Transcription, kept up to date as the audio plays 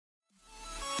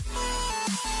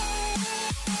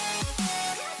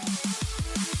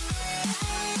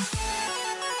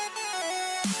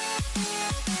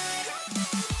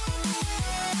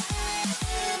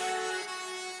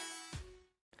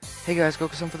Hey guys,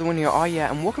 Goku-san for the win here. Oh yeah,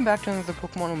 and welcome back to another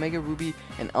Pokemon Omega Ruby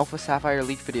and Alpha Sapphire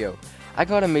leak video. I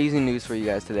got amazing news for you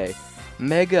guys today.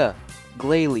 Mega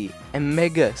Glalie and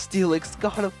Mega Steelix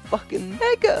got a fucking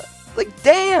Mega! Like,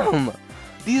 damn!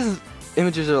 These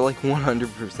images are like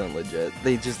 100% legit.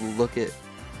 They just look at...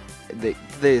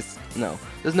 No.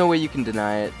 There's no way you can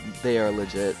deny it. They are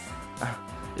legit.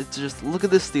 It's just, look at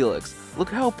this Steelix. Look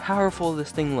how powerful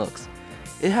this thing looks.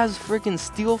 It has freaking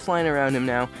steel flying around him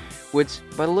now, which,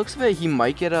 by the looks of it, he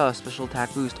might get a special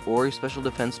attack boost or a special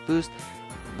defense boost.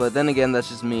 But then again, that's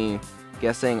just me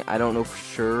guessing. I don't know for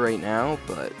sure right now,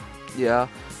 but yeah,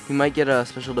 he might get a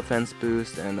special defense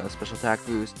boost and a special attack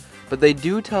boost. But they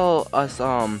do tell us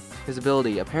his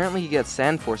ability. Apparently, he gets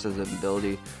Sand Force as an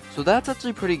ability, so that's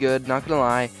actually pretty good. Not gonna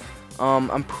lie,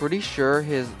 I'm pretty sure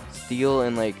his steel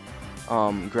and like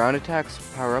ground attacks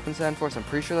power up in Sand Force. I'm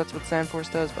pretty sure that's what Sand Force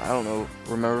does, but I don't know,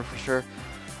 remember for sure.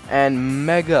 And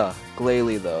Mega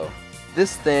Glalie though,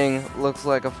 this thing looks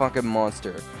like a fucking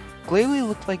monster. Glalie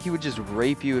looked like he would just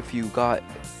rape you if you got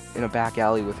in a back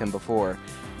alley with him before,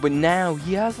 but now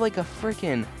he has like a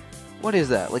freaking, what is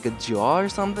that, like a jaw or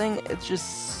something? It's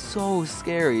just so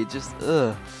scary. Just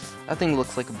ugh, that thing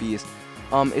looks like a beast.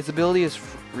 Its ability is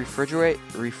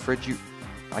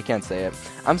I can't say it.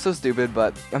 I'm so stupid,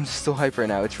 but I'm just so hyped right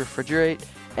now. It's refrigerate,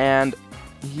 and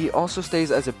he also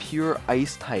stays as a pure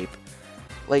ice type.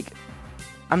 Like,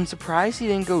 I'm surprised he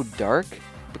didn't go dark,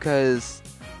 because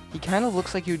he kind of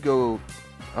looks like he would go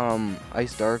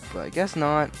ice dark, but I guess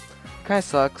not. Kind of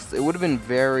sucks. It would have been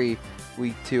very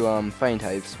weak to fighting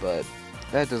types, but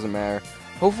that doesn't matter.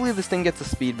 Hopefully this thing gets a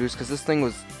speed boost, because this thing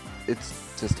it's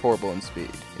just horrible in speed.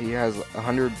 He has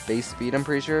 100 base speed, I'm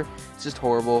pretty sure. It's just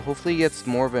horrible. Hopefully he gets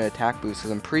more of an attack boost,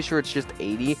 because I'm pretty sure it's just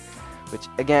 80, which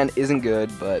again isn't good,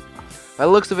 but by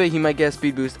the looks of it, he might get a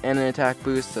speed boost and an attack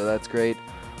boost, so that's great.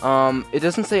 It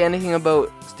doesn't say anything about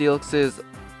Steelix's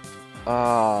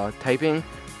typing,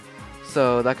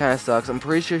 so that kind of sucks. I'm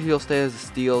pretty sure he'll stay as a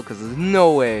Steel, because there's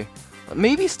no way.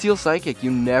 Maybe Steel Psychic,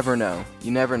 you never know. You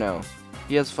never know.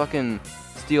 He has fucking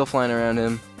steel flying around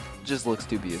him. Just looks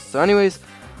too beast. So anyways,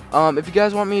 if you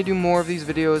guys want me to do more of these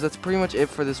videos, that's pretty much it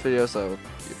for this video. So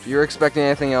if you're expecting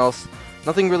anything else,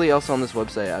 nothing really else on this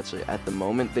website actually at the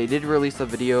moment. They did release a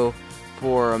video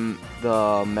for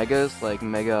the Megas, like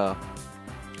Mega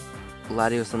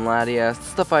Latios and Latias,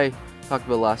 stuff I talked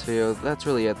about last video. That's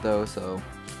really it though. So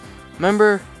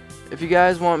remember, if you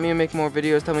guys want me to make more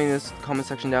videos, tell me in this comment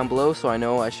section down below so I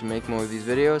know I should make more of these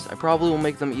videos. I probably will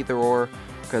make them either or,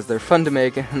 because they're fun to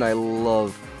make and I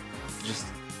love just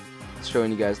showing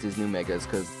you guys these new Megas,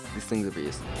 because these things are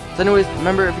beasts. So anyways,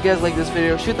 remember, if you guys like this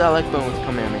video, shoot that like button with a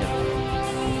Kamehameha.